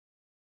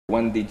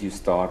When did you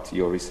start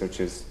your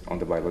researches on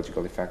the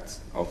biological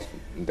effects of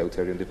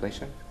deuterium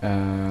depletion?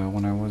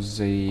 When I was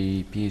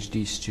a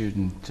Ph.D.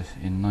 student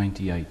in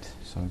 '98,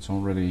 so it's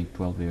already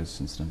 12 years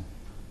since then.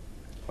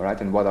 All right,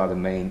 and what are the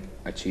main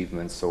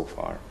achievements so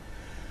far?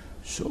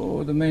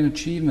 So the main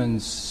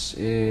achievements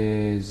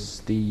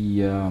is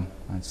the,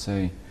 I'd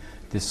say,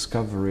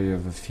 discovery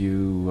of a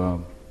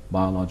few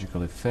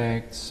biological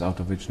effects, out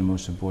of which the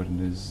most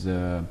important is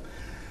the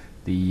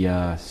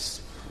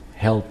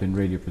help in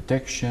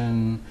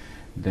radioprotection.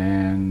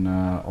 Then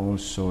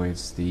also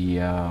it's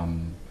the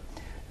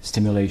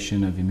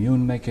stimulation of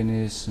immune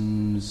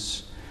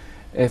mechanisms.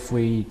 If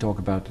we talk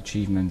about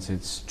achievements,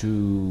 it's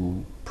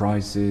 2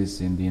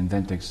 prizes in the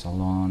Inventec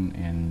Salon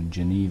in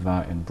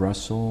Geneva and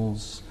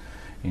Brussels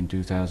in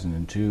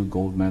 2002,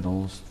 gold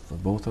medals for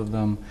both of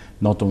them.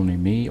 Not only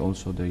me,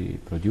 also the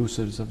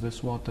producers of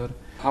this water.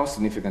 How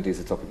significant is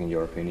the topic in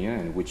your opinion,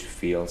 and which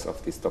fields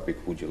of this topic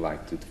would you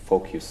like to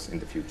focus in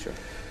the future?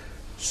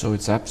 So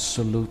it's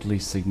absolutely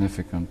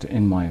significant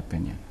in my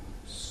opinion.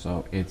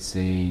 So it's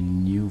a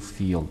new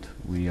field.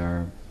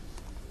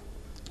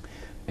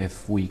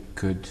 If we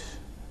could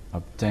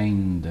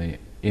obtain the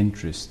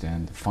interest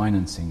and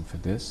financing for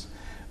this,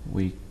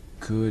 we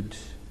could,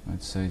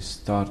 let's say,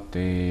 start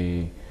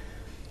a,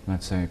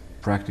 let's say,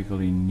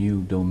 practically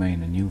new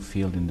domain, a new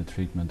field in the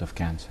treatment of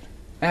cancer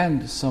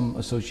and some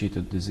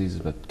associated diseases,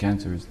 but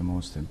cancer is the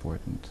most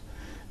important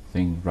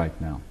thing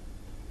right now.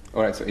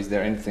 All right, so is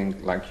there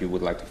anything like you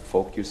would like to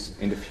focus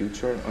in the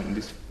future on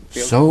this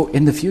field? So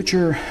in the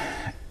future,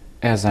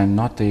 as I'm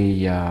not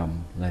a,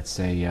 let's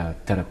say, a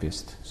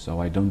therapist,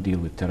 so I don't deal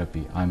with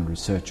therapy, I'm a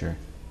researcher.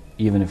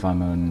 Even if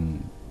I'm a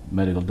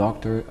medical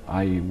doctor,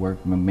 I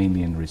work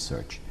mainly in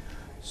research.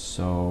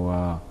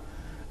 So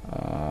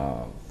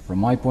from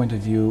my point of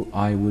view,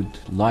 I would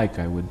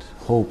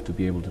hope to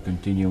be able to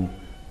continue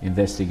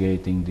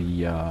investigating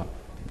the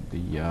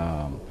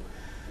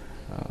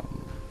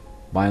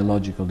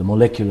biological, the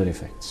molecular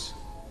effects.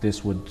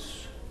 This would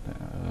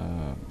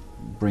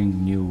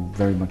bring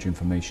very much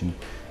information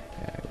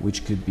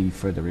which could be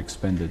further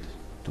expanded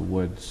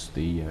towards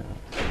the,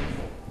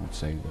 let's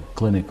say, the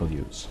clinical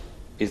use.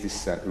 Is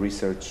this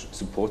research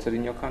supported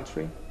in your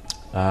country?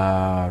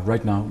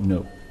 Right now,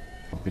 no.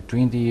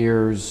 Between the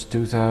years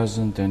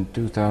 2000 and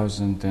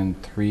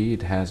 2003,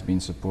 it has been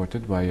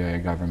supported by a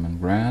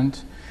government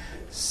grant.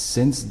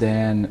 Since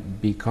then,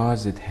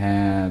 because it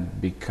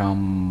had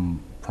become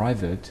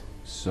private,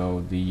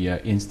 so the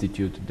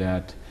institute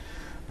that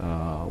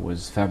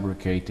was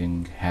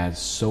fabricating has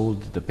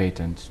sold the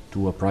patent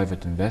to a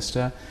private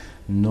investor.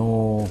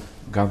 No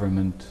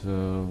government,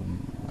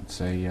 let's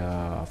say,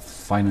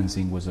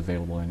 financing was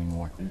available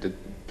anymore. The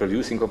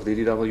producing of the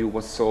DW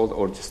was sold,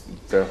 or just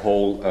the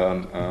whole?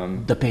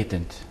 The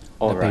patent.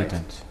 All the right.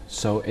 patent.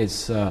 So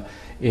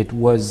it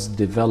was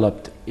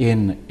developed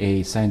in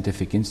a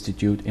scientific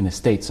institute, in a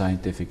state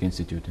scientific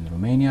institute in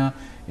Romania,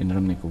 in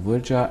Râmnicu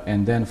Vârcea,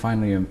 and then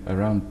finally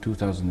around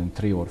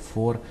 2003 or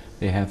 4,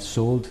 they have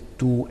sold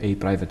to a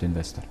private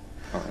investor.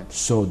 All right.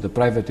 So the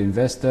private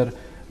investor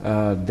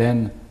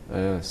then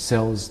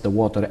sells the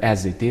water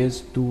as it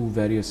is to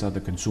various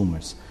other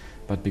consumers.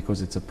 But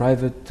because it's a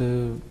private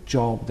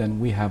job, then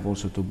we have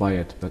also to buy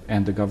it.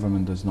 And the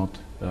government does not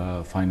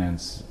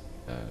finance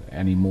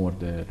anymore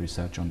the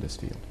research on this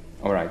field.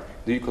 All right.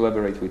 Do you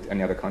collaborate with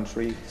any other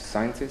country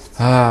scientists?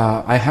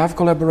 I have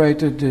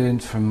collaborated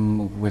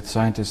with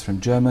scientists from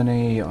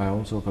Germany. I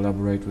also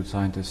collaborate with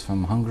scientists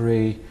from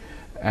Hungary.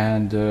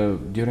 And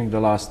during the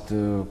last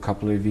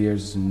couple of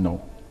years,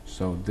 no.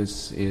 So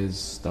this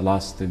is the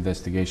last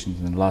investigations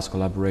and the last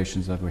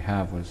collaborations that we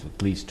have was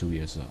at least 2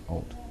 years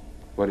old.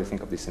 What do you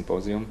think of this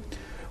symposium?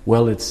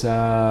 Well, it's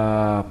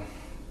a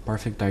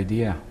perfect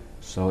idea.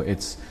 So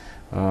it's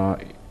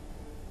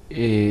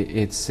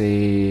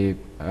the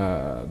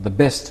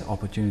best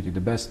opportunity,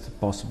 the best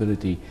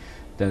possibility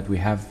that we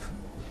have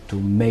to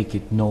make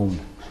it known,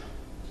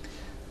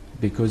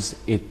 because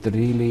it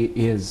really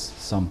is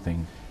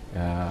something.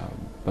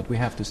 But we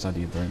have to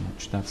study it very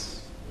much.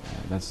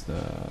 That's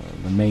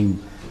the main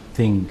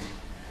thing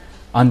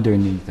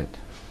underneath it.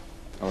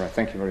 All right.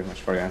 Thank you very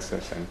much for your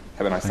answers, and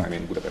have a nice time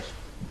in Budapest.